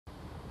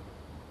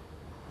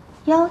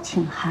邀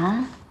请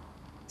函，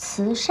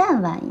慈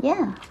善晚宴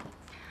啊！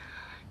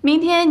明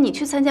天你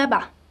去参加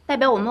吧，代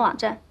表我们网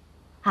站。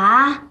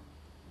啊，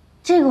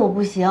这个我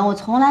不行，我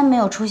从来没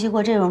有出席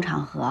过这种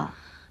场合。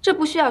这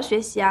不需要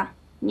学习啊，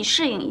你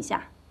适应一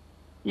下，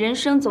人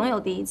生总有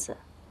第一次。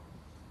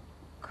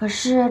可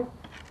是，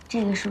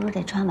这个是不是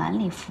得穿晚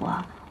礼服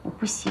啊？我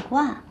不习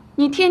惯。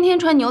你天天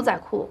穿牛仔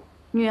裤，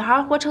女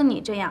孩活成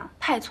你这样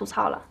太粗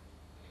糙了。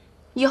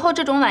以后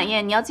这种晚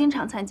宴你要经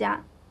常参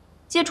加，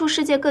接触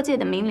世界各界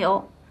的名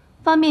流，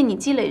方便你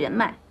积累人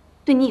脉，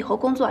对你以后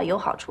工作有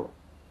好处。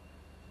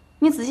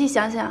你仔细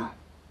想想，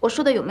我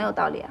说的有没有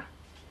道理啊？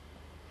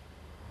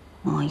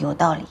嗯，有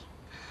道理。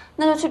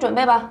那就去准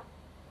备吧。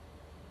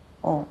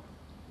哦，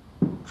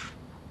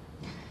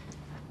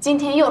今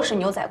天又是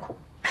牛仔裤。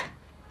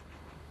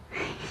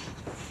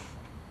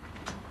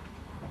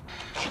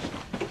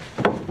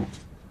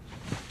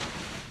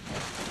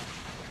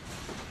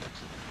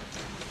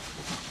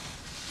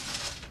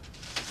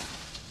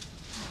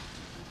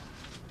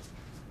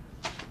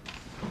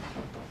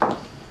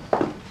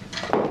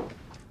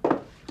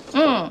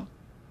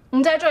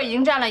你在这儿已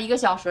经站了1个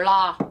小时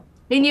了，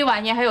离你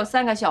晚宴还有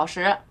3个小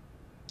时。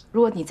如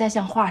果你再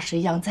像画室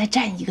一样再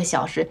站1个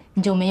小时，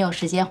你就没有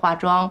时间化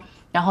妆，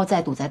然后再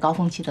堵在高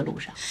峰期的路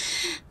上。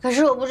可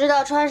是我不知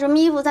道穿什么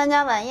衣服参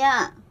加晚宴。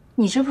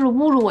你这不是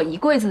侮辱我1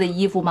柜子的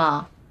衣服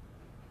吗？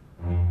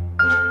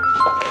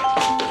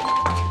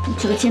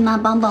求亲妈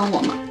帮帮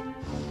我嘛！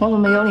我怎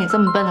么有你这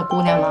么笨的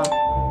姑娘呢？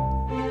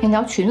连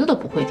条裙子都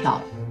不会挑，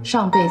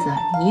上辈子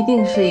你一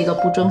定是一个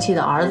不争气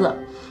的儿子，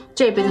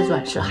这辈子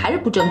转世还是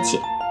不争气。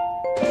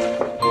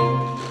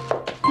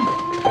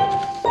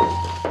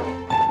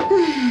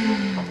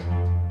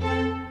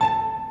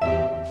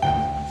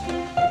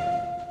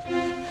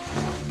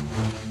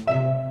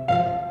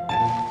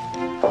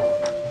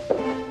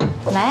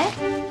来，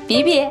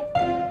比比，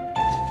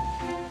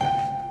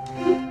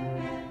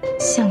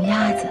像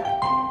鸭子。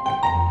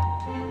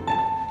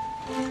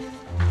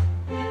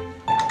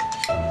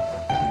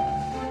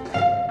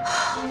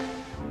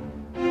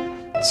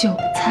韭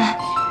菜。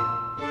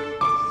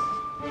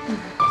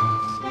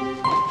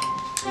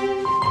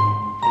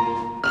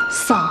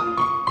丧。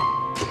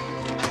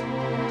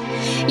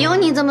有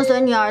你这么随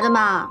女儿的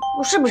吗？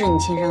我是不是你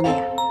亲生的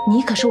呀？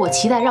你可是我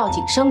脐带绕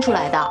颈生出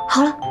来的。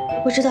好了，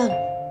我知道了。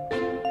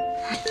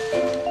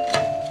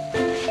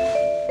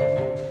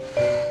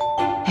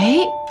哎，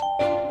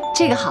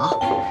这个好，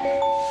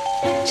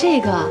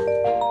这个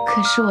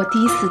可是我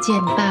第一次见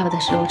你爸爸的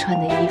时候穿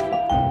的衣服。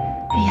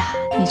哎呀，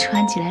你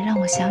穿起来让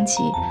我想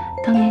起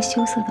当年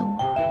羞涩的我。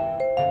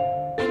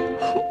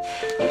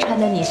穿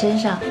在你身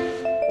上，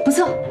不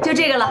错，就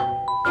这个了。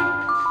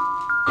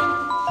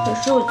可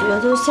是我觉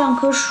得像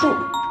棵树。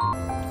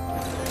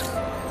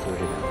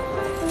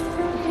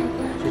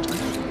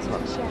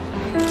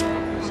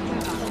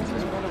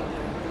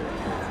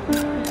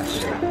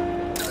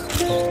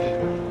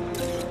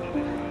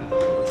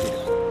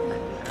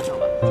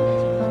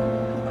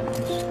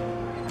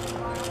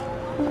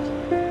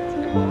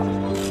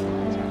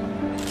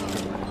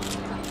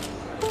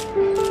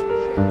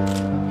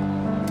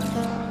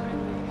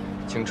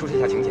请出示一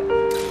下请柬。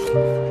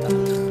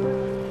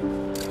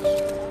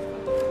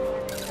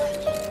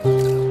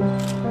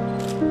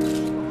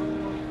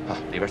啊，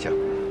里边请。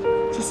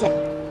谢谢。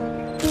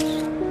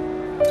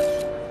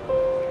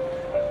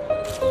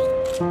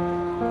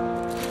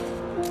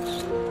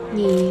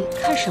你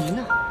看什么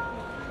呢？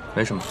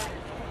没什么，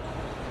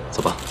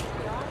走吧。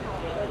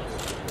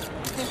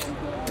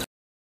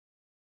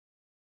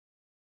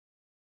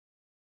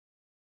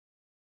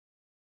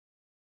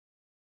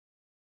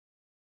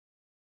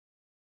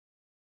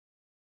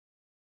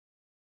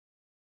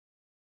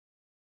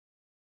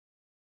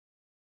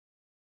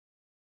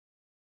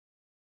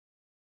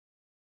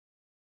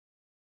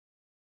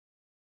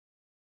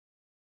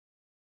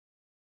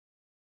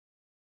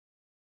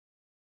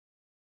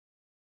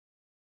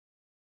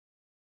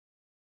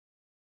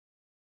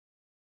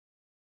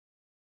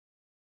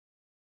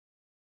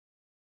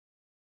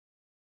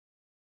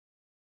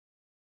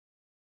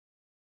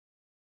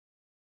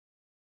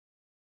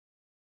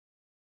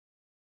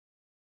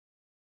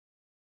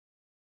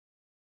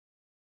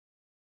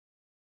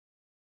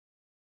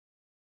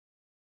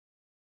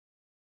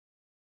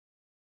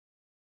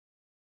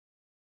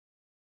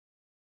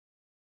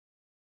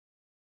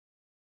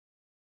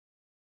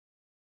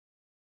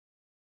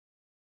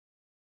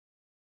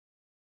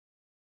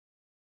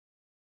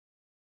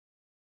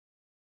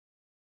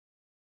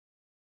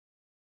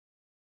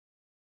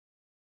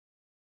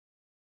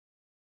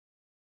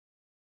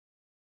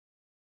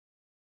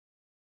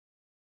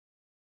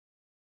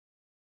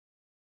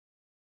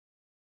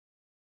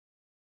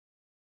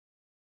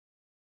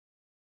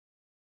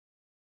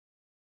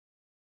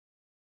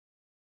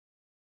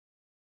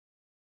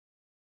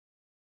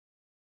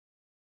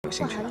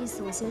不好意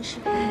思，我先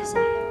视频一下。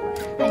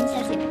海英小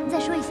姐，您再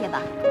说一些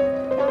吧。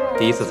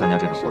第一次参加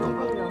这种活动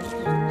吧？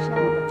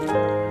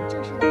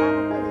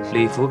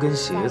礼服跟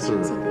鞋子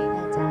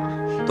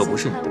都不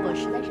是你的。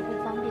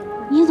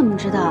你怎么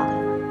知道？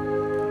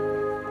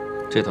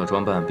这套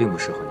装扮并不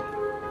适合你。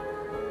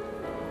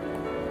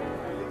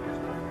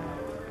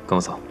跟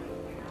我走。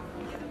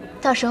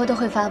到时候都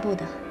会发布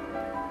的。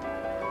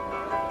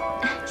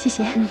谢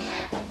谢。去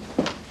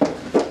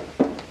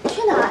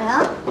哪儿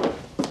呀？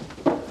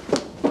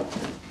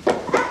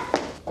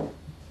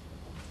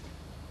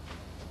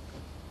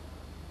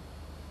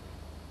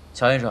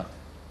乔先生，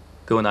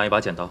给我拿一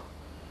把剪刀。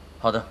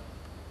好的。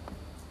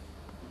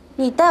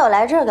你带我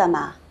来这儿干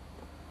嘛？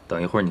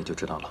等一会儿你就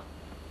知道了。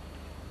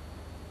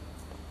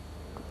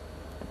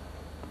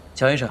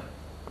乔先生，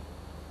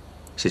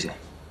谢谢。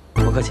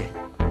不客气。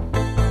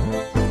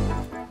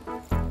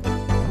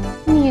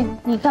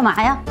你干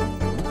嘛呀？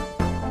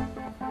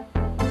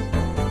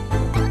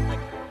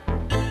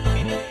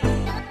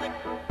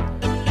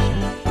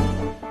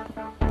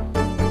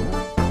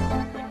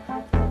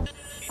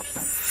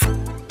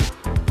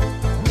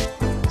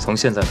从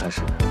现在开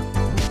始，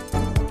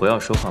不要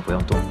说话，不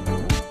要动，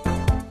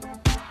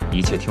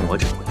一切听我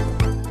指挥。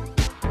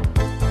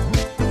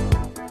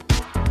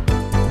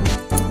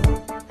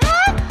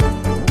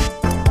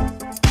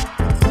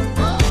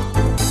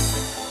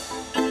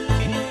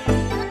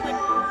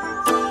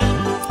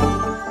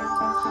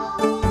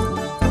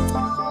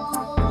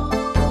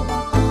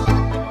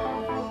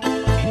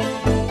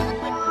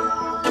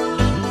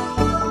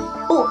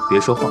不，别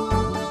说话，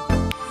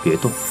别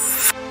动。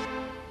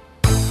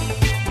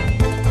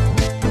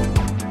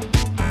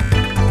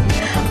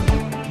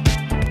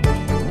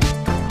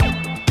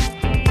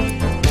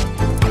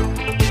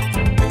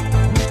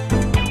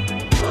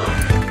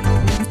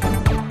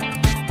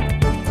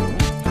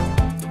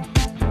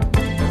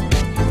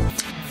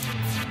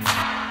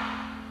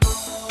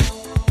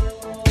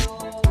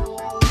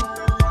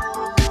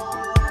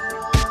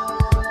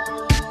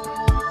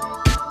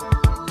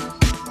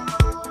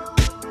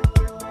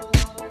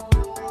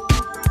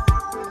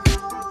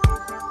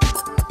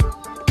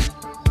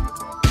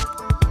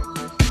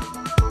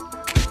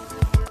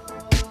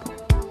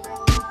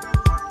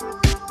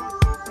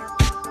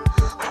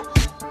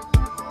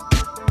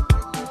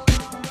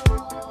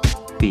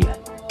闭眼，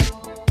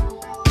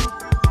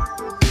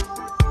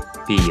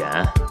闭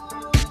眼，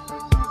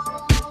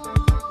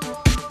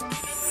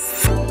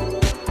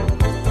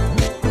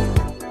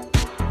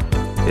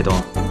别动。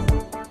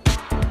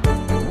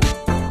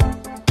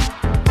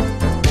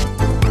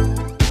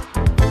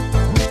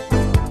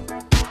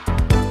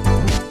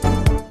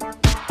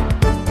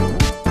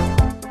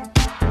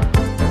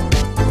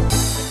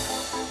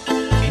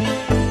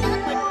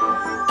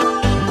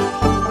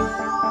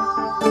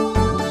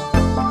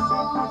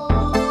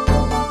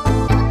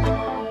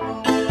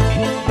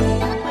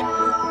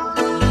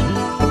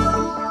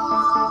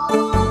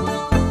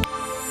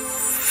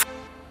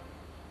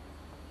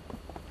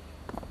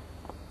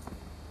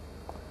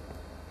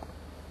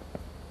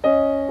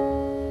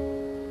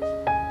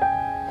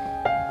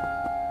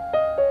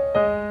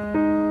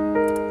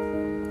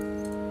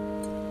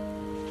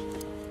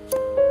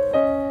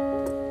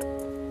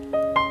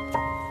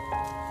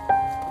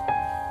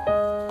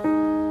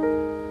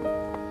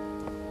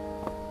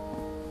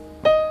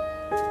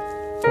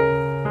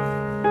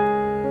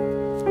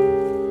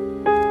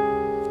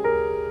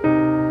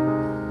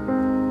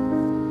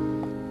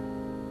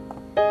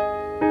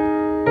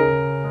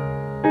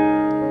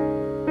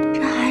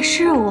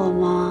是我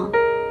吗？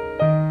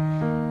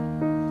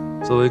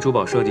作为珠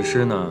宝设计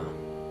师呢，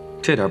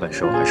这点本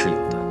事我还是有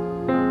的。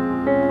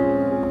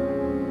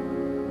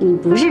你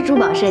不是珠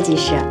宝设计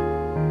师，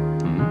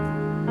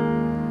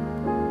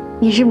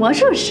你是魔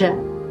术师。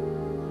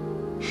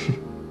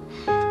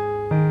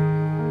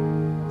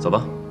走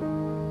吧。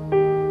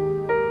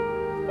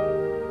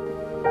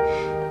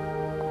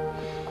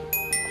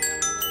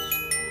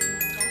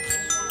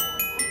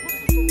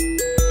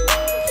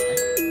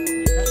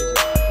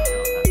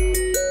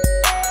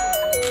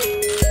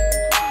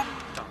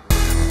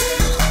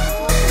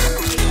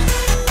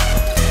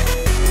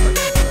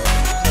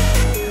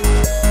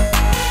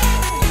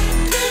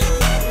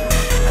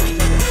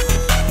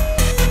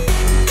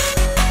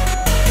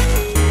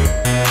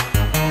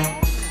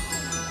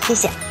谢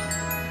谢。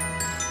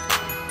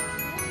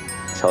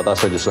乔大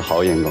设计师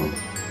好眼光，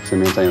身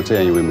边站有这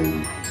样一位美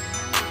女。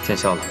见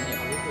笑了，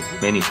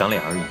美女赏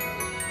脸而已。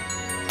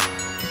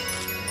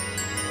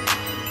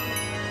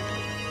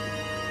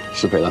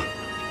失陪了。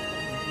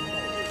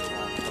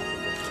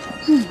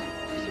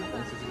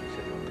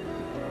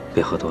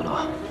别喝多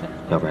了，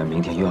要不然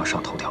明天又要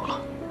上头条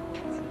了。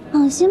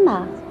放心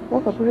吧，我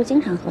可不是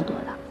经常喝多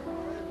的。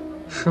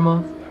是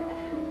吗？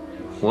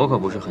我可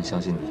不是很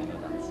相信你。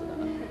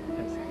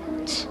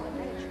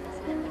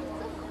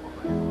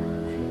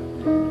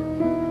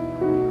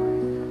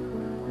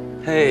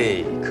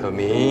嘿，可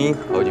明，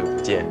好久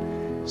不见，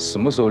什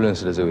么时候认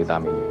识的这位大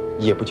美女？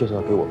也不介绍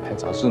给我拍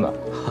杂志呢。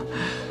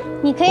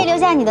你可以留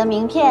下你的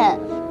名片，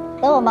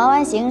等我忙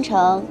完行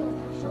程，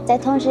再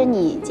通知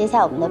你接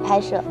下我们的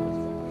拍摄。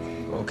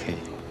OK，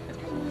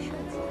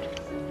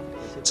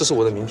 这是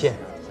我的名片，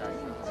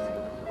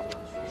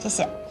谢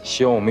谢。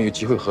希望我们有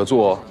机会合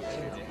作哦，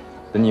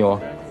等你哦，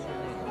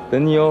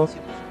等你哦。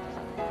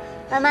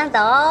慢慢走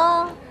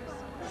哦。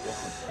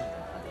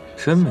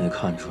真没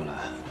看出来，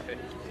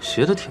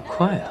学得挺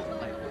快呀。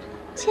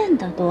见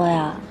得多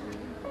呀。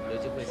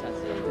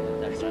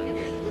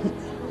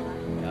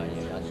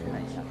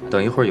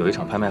等一会儿有一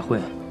场拍卖会，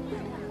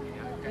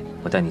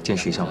我带你见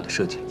识一下我的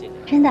设计。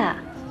真的？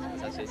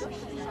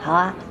好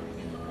啊。